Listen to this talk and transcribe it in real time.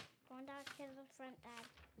to the front, Dad.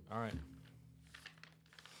 All right.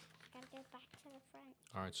 Gotta get back to the front.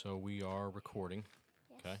 All right, so we are recording.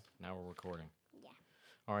 Yes. Okay, now we're recording. Yeah.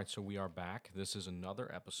 All right, so we are back. This is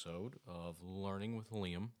another episode of Learning with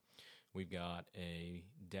Liam. We've got a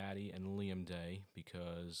Daddy and Liam day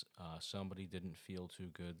because somebody didn't feel too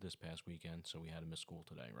good this past weekend, so we had to miss school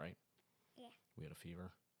today, right? Yeah. We had a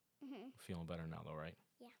fever. Mm-hmm. Feeling better now, though, right?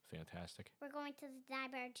 Yeah. Fantastic. We're going to the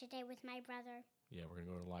library today with my brother. Yeah, we're going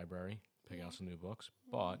to go to the library, pick out some new books.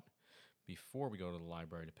 Mm-hmm. But before we go to the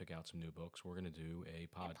library to pick out some new books, we're going to do a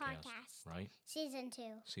podcast, right? Season 2.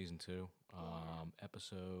 Season 2.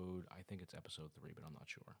 Episode, I think it's episode 3, but I'm not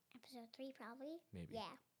sure. Episode 3, probably? Maybe.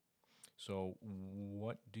 Yeah. So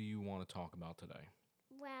what do you want to talk about today?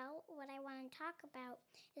 Well, what I want to talk about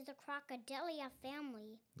is the Crocodilia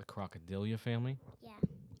family. The Crocodilia family? Yeah.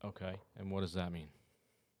 Okay, and what does that mean?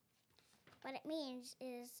 What it means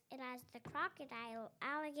is it has the crocodile,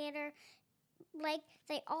 alligator, like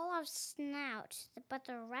they all have snouts, but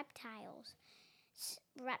they're reptiles.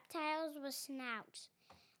 Reptiles with snouts.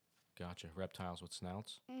 Gotcha. Reptiles with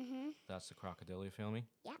snouts? Mm-hmm. That's the Crocodilia family?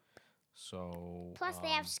 Yep. So... Plus they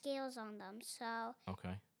have scales on them, so...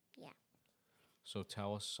 Okay. Yeah. So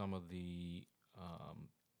tell us some of the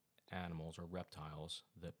animals or reptiles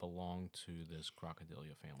that belong to this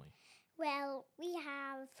Crocodilia family. Well, we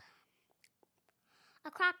have a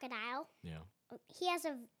crocodile. Yeah. He has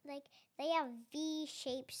they have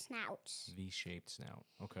V-shaped snouts. V-shaped snout.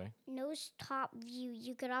 Okay. Nose top view.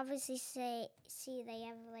 You could obviously see they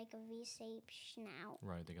have like a V-shaped snout.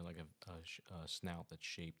 Right, they got like a snout that's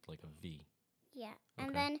shaped like a V. Yeah. Okay.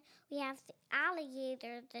 And then we have the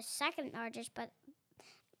alligator, the second largest, but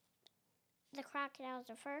the crocodile's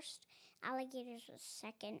the first. Alligator's the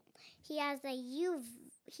second. He has the U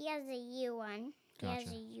one. Gotcha. He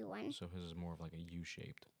has a U one. So his is more of like a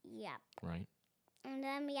U-shaped. Yep. Right. And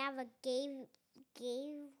then we have a gavial.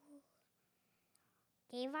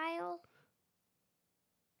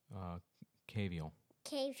 Cavial.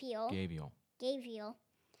 Gavial.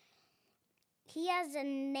 He has a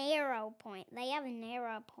narrow point. They have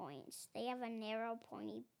narrow points. They have a narrow,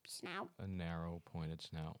 pointy snout. A narrow, pointed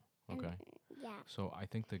snout. Okay. Yeah. So I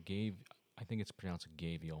think I think it's pronounced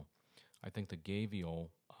gavial. I think the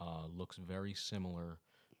gavial looks very similar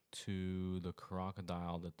to the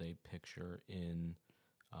crocodile that they picture in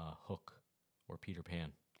Hook or Peter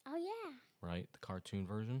Pan. Oh, yeah. Right? The cartoon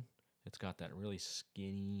version. It's got that really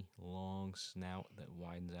skinny, long snout that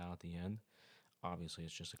widens out at the end. Obviously,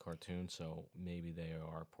 it's just a cartoon, so maybe they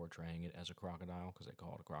are portraying it as a crocodile because they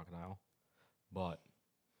call it a crocodile. But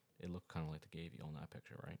it looked kind of like the gavial in that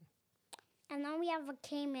picture, right? And then we have a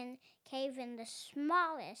cave in the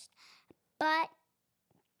smallest, but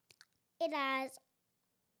it has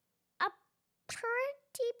a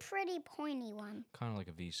pretty pointy one. Kind of like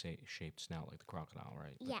a V-shaped snout like the crocodile,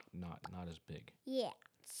 right? But yeah. Not as big. Yeah,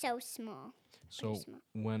 so small. So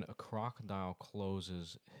when a crocodile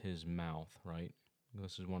closes his mouth, right?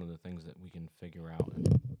 This is one of the things that we can figure out.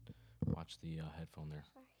 And watch the headphone there.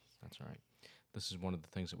 Sorry. That's all right. This is one of the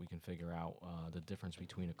things that we can figure out, the difference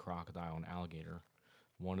between a crocodile and alligator.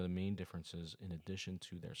 One of the main differences, in addition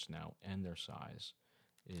to their snout and their size,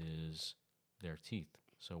 is their teeth.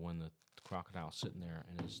 So when the crocodile's sitting there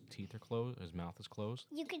and his teeth are closed, his mouth is closed.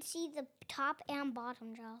 You can see the top and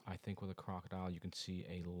bottom jaw. I think with a crocodile, you can see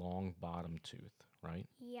a long bottom tooth, right?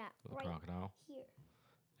 Yeah, with a crocodile. Here.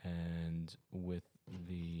 And with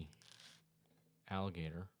the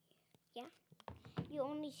alligator... Yeah. You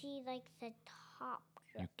only see like the top.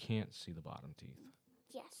 You can't see the bottom teeth.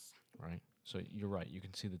 Yes. Right? So you're right. You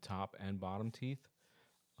can see the top and bottom teeth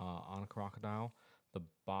on a crocodile. The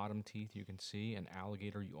bottom teeth you can see. An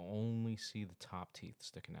alligator, you only see the top teeth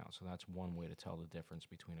sticking out. So that's one way to tell the difference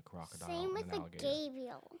between a crocodile and an alligator. Same with the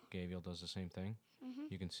gavial. Gavial does the same thing? Mm-hmm.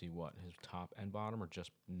 You can see what? His top and bottom or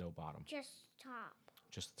just no bottom? Just top.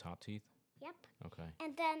 Just the top teeth? Yep. Okay.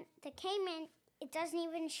 And then the caiman, it doesn't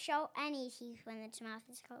even show any teeth when its mouth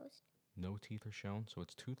is closed. No teeth are shown, so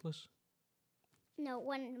it's toothless? No,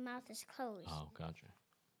 when the mouth is closed. Oh, gotcha.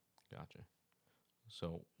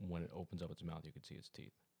 So when it opens up its mouth, you can see its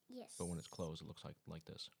teeth. Yes. But when it's closed, it looks like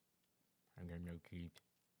this. I got no teeth.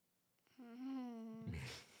 Mm-hmm.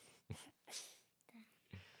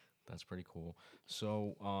 That's pretty cool.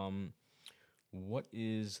 So, what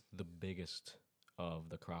is the biggest of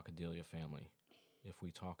the Crocodilia family? If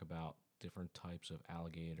we talk about different types of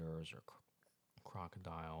alligators or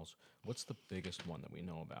crocodiles, what's the biggest one that we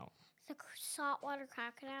know about? The saltwater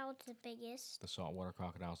crocodile is the biggest. The saltwater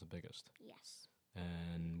crocodile is the biggest. Yes.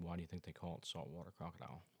 And why do you think they call it saltwater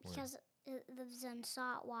crocodile? Because it lives in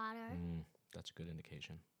salt water. That's a good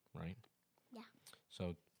indication, right? Yeah.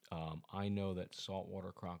 So I know that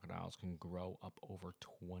saltwater crocodiles can grow up over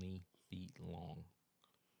 20 feet long.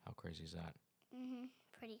 How crazy is that?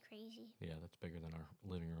 Pretty crazy. Yeah, that's bigger than our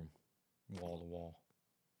living room, wall to wall.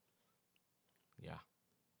 Yeah.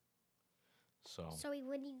 So, So he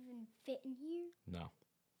wouldn't even fit in here? no.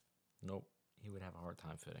 Nope. He would have a hard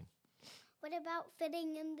time fitting. What about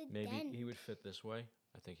fitting in the Maybe den? he would fit this way.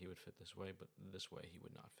 I think he would fit this way, but this way he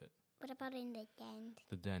would not fit. What about in the den?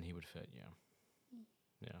 The den he would fit, yeah.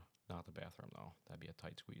 Yeah. Not the bathroom, though. That'd be a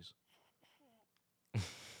tight squeeze.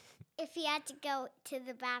 If he had to go to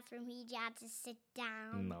the bathroom, he'd have to sit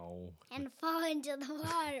down No. and fall into the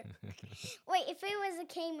water. Wait, if it was a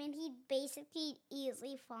caiman, he'd basically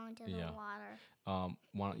easily fall into the Yeah. water.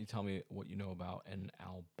 Why don't you tell me what you know about an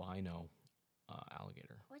albino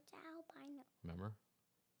alligator? What's albino? Remember?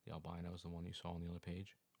 The albino is the one you saw on the other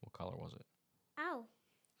page. What color was it? Oh,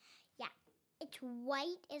 yeah. It's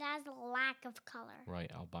white. It has a lack of color.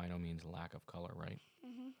 Right. Albino means lack of color, right?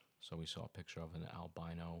 Mm-hmm. So we saw a picture of an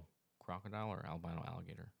albino crocodile or albino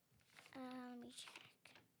alligator? Let me check.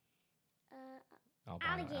 Albino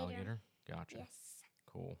alligator. alligator? Gotcha. Yes.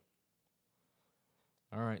 Cool.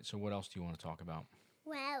 All right. So what else do you want to talk about?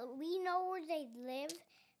 Well, we know where they live.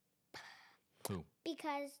 Who?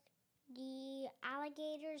 Because the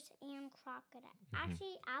alligators and crocodiles. Mm-hmm.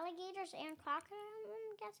 Actually, alligators and crocodiles,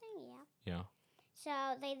 I'm guessing, yeah. Yeah. So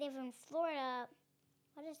they live in Florida.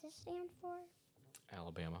 What does this stand for?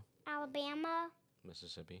 Alabama, Alabama,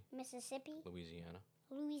 Mississippi, Mississippi, Louisiana,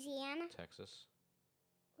 Louisiana. Texas.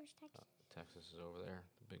 Where's Texas? Texas is over there.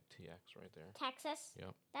 The big TX right there. Texas.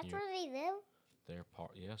 Yep. That's You- where they live? They're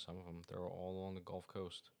part. Yeah, some of them. They're all along the Gulf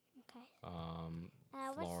Coast. Okay.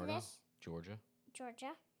 Florida, What's this? Georgia.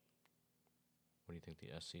 Georgia. What do you think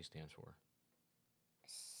the SC stands for?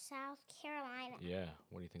 South Carolina. Yeah.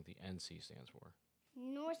 What do you think the NC stands for?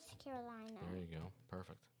 North Carolina. There you go.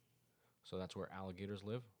 Perfect. So that's where alligators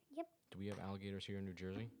live? Yep. Do we have alligators here in New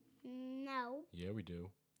Jersey? No. Yeah, we do.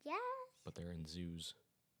 Yes. But they're in zoos,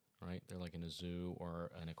 right? They're like in a zoo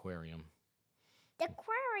or an aquarium. The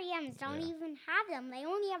aquariums don't Yeah. even have them. They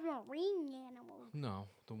only have marine animals. No,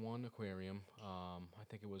 the one aquarium, I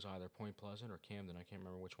think it was either Point Pleasant or Camden. I can't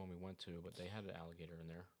remember which one we went to, but they had an alligator in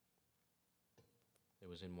there. It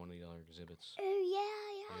was in one of the other exhibits. Oh,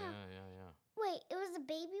 yeah. Yeah. Wait, it was the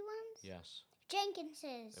baby ones? Yes,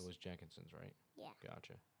 Jenkins's. it was Jenkinson's, right? Yeah.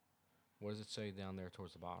 Gotcha. What does it say down there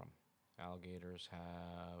towards the bottom? Alligators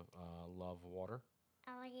have love water.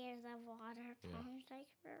 Alligators love water. Yeah. Palms like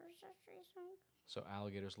rivers are freezing. So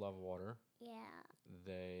alligators love water. Yeah.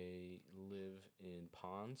 They live in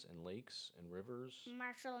ponds and lakes and rivers,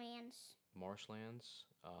 Marshlands. marshlands,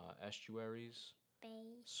 estuaries,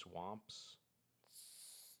 Bay. swamps.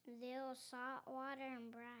 Little salt water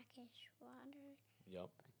and brackish water. Yep.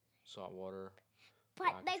 Salt water. But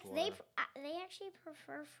like brackish water. they actually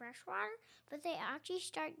prefer fresh water, but they actually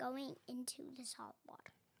start going into the salt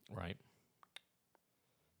water. Right.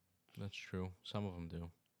 That's true. Some of them do.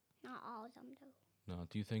 Not all of them do. No.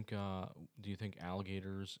 Do you think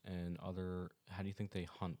alligators and other? How do you think they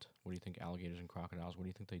hunt? What do you think alligators and crocodiles? What do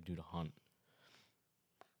you think they do to hunt?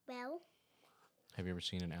 Well, Have you ever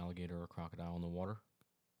seen an alligator or a crocodile in the water?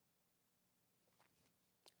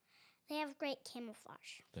 they have great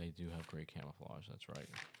camouflage. They do have great camouflage. That's right.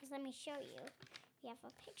 Just let me show you. We have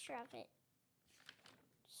a picture of it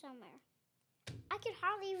somewhere. I could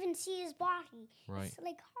hardly even see his body. Right. It's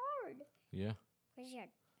like hard. Yeah. Where's your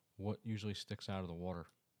What usually sticks out of the water?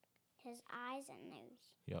 his eyes and nose?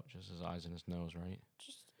 Yep, just his eyes and his nose, right?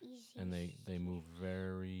 Just easy. And they move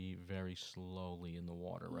very, very slowly in the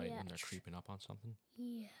water, right? Yeah. When they're creeping up on something.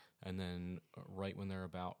 Yeah. And then right when they're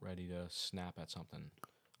about ready to snap at something,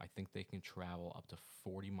 I think they can travel up to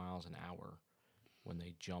 40 miles an hour when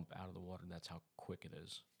they jump out of the water. That's how quick it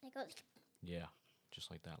is. They go. Yeah, just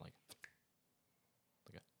like that, like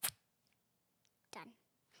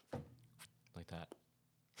Done. like that.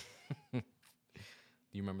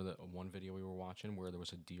 Do you remember the one video we were watching where there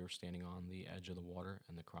was a deer standing on the edge of the water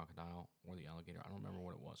and the crocodile or the alligator? I don't remember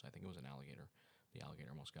what it was. I think it was an alligator. The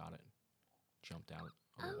alligator almost got it. Jumped out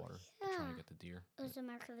of the water trying to yeah. get the deer. It was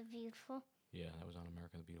America the Beautiful. Yeah, that was on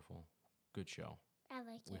America the Beautiful. Good show. I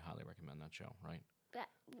like We it. highly recommend that show, right? But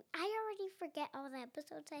I already forget all the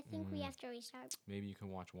episodes. I think we have to restart. Maybe you can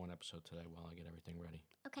watch one episode today while I get everything ready.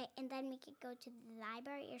 Okay, and then we could go to the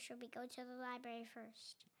library, or should we go to the library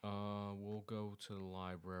first? We'll go to the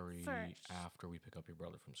library First. after we pick up your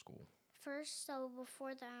brother from school. First, so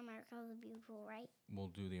before the America the Beautiful, right? We'll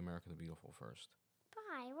do the America the Beautiful first. But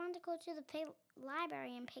I want to go to the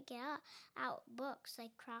library and pick it up out books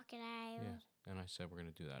like crocodiles. Yeah. And I said, we're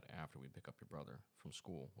going to do that after we pick up your brother from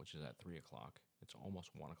school, which is at 3 o'clock. It's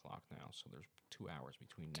almost 1 o'clock now, so there's 2 hours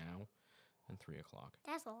between now and 3 o'clock.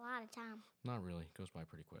 That's a lot of time. Not really. It goes by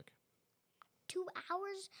pretty quick. 2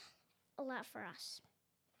 hours? A lot for us.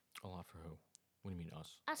 A lot for who? What do you mean,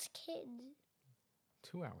 us? Us kids.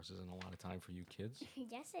 2 hours isn't a lot of time for you kids.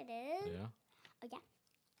 Yes, it is. Yeah? Oh, yeah.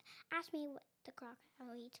 Ask me what the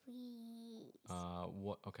crocodile eats, please.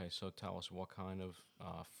 Okay, so tell us, what kind of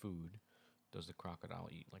food does the crocodile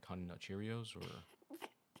eat? Like Honey Nut Cheerios or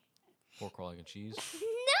pork roll, egg, and cheese?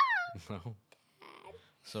 No! No?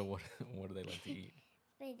 So what do they like to eat?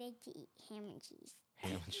 They like to eat ham and cheese.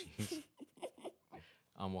 Ham and cheese?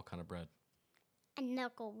 What kind of bread? A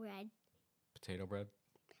knuckle bread. Potato bread?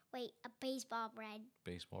 Wait, a baseball bread.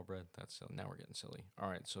 Baseball bread? That's silly. Now we're getting silly. All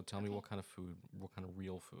right, so tell me Okay. what kind of food, what kind of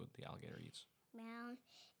real food the alligator eats. Well,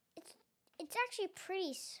 it's actually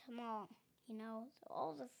pretty small. You know,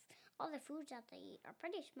 all the foods that they eat are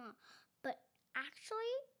pretty small. But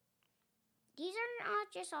actually, these are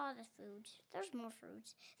not just all the foods. There's more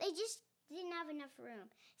foods. They just didn't have enough room.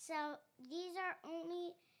 So these are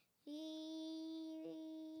only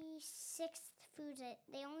the sixth foods.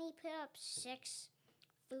 They only put up 6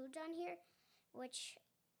 foods on here, which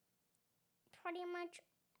pretty much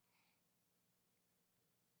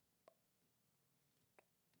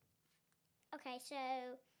okay, so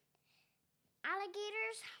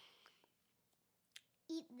alligators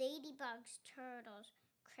eat ladybugs, turtles,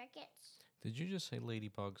 crickets. Did you just say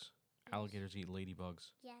ladybugs? Alligators eat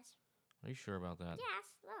ladybugs. Yes. Are you sure about that? Yes,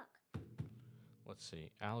 look. Let's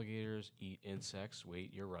see. Alligators eat insects.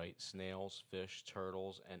 Wait, you're right. Snails, fish,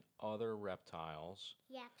 turtles, and other reptiles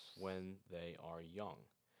Yes. when they are young.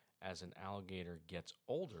 As an alligator gets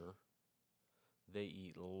older, they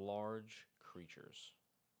eat large creatures.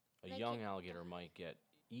 A Like young a- alligator might get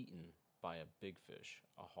eaten by a big fish,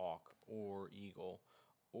 a hawk, or eagle,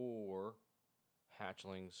 or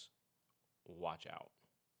hatchlings. Watch out.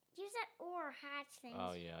 You said or hatchlings.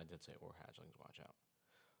 Oh, yeah, I did say or hatchlings. Watch out.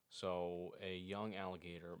 So a young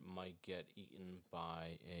alligator might get eaten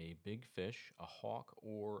by a big fish, a hawk,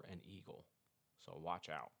 or an eagle. So watch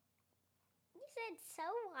out. You said so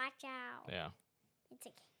watch out. Yeah. It's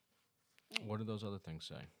okay. What do those other things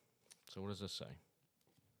say? So what does this say?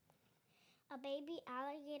 A baby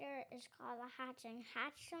alligator is called a hatchling.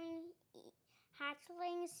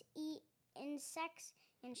 Hatchlings eat insects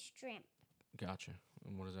and shrimp. Gotcha.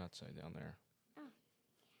 And what does that say down there?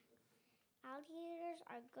 Alligators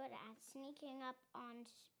are good at sneaking up on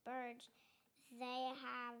birds. They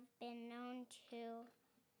have been known to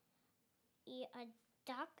eat a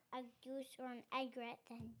duck, a goose, or an egret.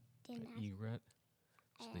 Then An egret?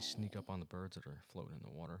 So they sneak up on the birds that are floating in the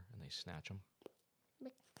water and they snatch them?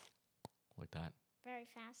 Like that? very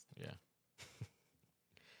fast. Yeah.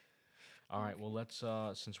 All right. Well, let's,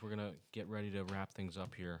 since we're going to get ready to wrap things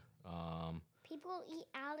up here. People eat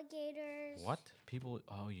alligators. What? People,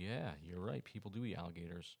 oh yeah, you're right. People do eat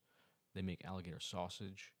alligators. They make alligator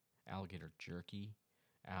sausage, alligator jerky,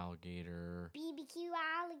 alligator BBQ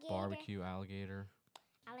alligator. barbecue alligator,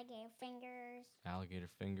 Alligator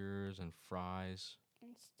fingers and fries.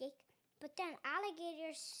 and steak. But then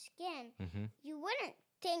alligator skin, Mm-hmm. you wouldn't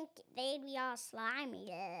think they'd be all slimy.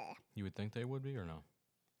 Ugh. You would think they would be or no?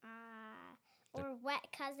 Or wet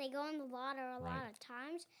because they go in the water a lot Right. of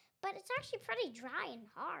times. But it's actually pretty dry and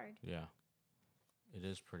hard. Yeah. It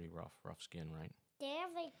is pretty rough skin, right? They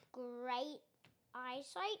have like great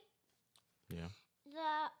eyesight. Yeah.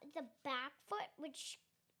 The back foot, which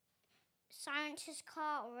scientists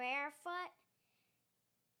call rare foot,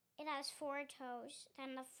 it has 4 toes.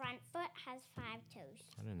 Then the front foot has 5 toes.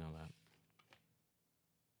 I didn't know that.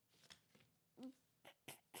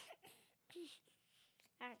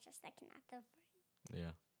 I was just looking at the.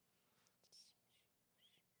 Yeah.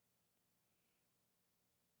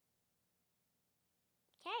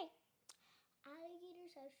 Okay.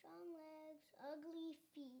 Alligators have strong legs, ugly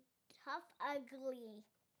feet, tough, ugly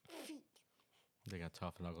feet. They got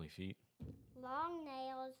tough and ugly feet. Long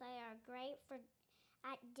nails, they are great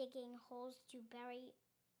at digging holes to bury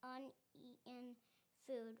uneaten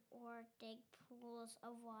food or dig pools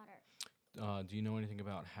of water. Do you know anything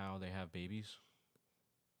about how they have babies?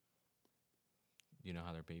 Do you know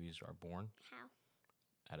how their babies are born?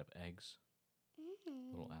 How? Out of eggs.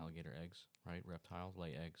 Mm. Little alligator eggs, right? Reptiles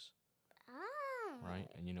lay eggs, Ah. right?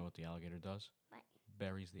 And you know what the alligator does? What?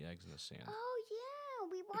 Buries the eggs in the sand. Oh, yeah.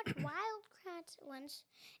 We watched Wildcats once.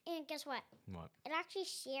 And guess what? What? It actually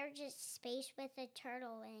shares its space with the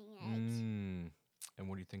turtle laying eggs. And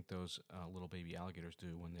what do you think those little baby alligators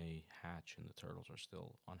do when they hatch and the turtles are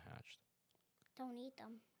still unhatched? Don't eat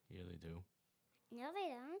them. Yeah, they do. No, they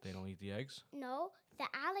don't. They don't eat the eggs? No, the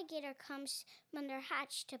alligator comes when they're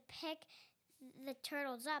hatched to pick the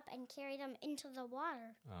turtles up and carry them into the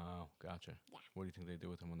water. Oh, gotcha. Yeah. What do you think they do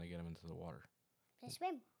with them when they get them into the water? They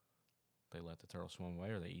swim. They let the turtle swim away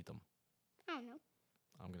or they eat them? I don't know.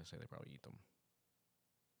 I'm going to say they probably eat them.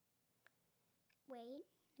 Wait,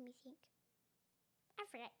 let me think. I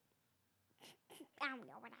forget. I don't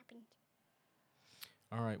know what happened.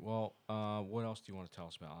 All right, well, what else do you want to tell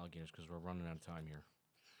us about alligators? Because we're running out of time here.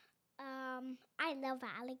 I love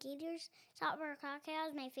alligators. Saltwater crocodile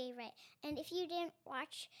is my favorite. And if you didn't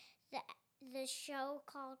watch the show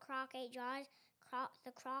called Croc Ate Jaws,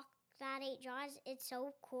 the Croc That Ate Jaws, it's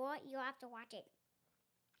so cool. You'll have to watch it.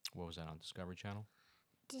 What was that, on Discovery Channel?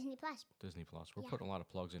 Disney Plus. Disney Plus. We're Yeah. putting a lot of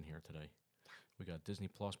plugs in here today. We got Disney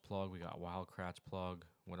Plus plug. We got Wild Kratts plug.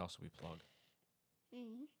 What else do we plug? We're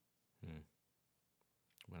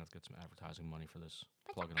going to have to get some advertising money for this.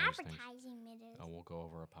 What's Plugging all these things. advertising it is? Oh, we'll go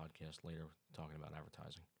over a podcast later talking about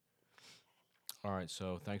advertising. All right,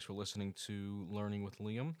 so thanks for listening to Learning with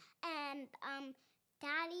Liam. And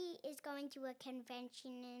Daddy is going to a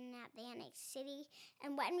convention in Atlantic City,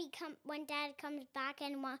 and when Dad comes back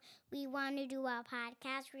and we want to do a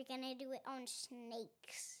podcast, we're gonna do it on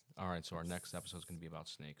snakes. All right, so our next episode is going to be about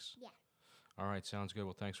snakes. Yeah. All right, sounds good.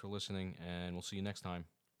 Well, thanks for listening, and we'll see you next time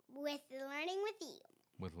With Learning with Liam.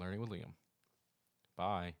 with Learning with Liam.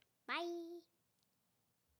 Bye. Bye.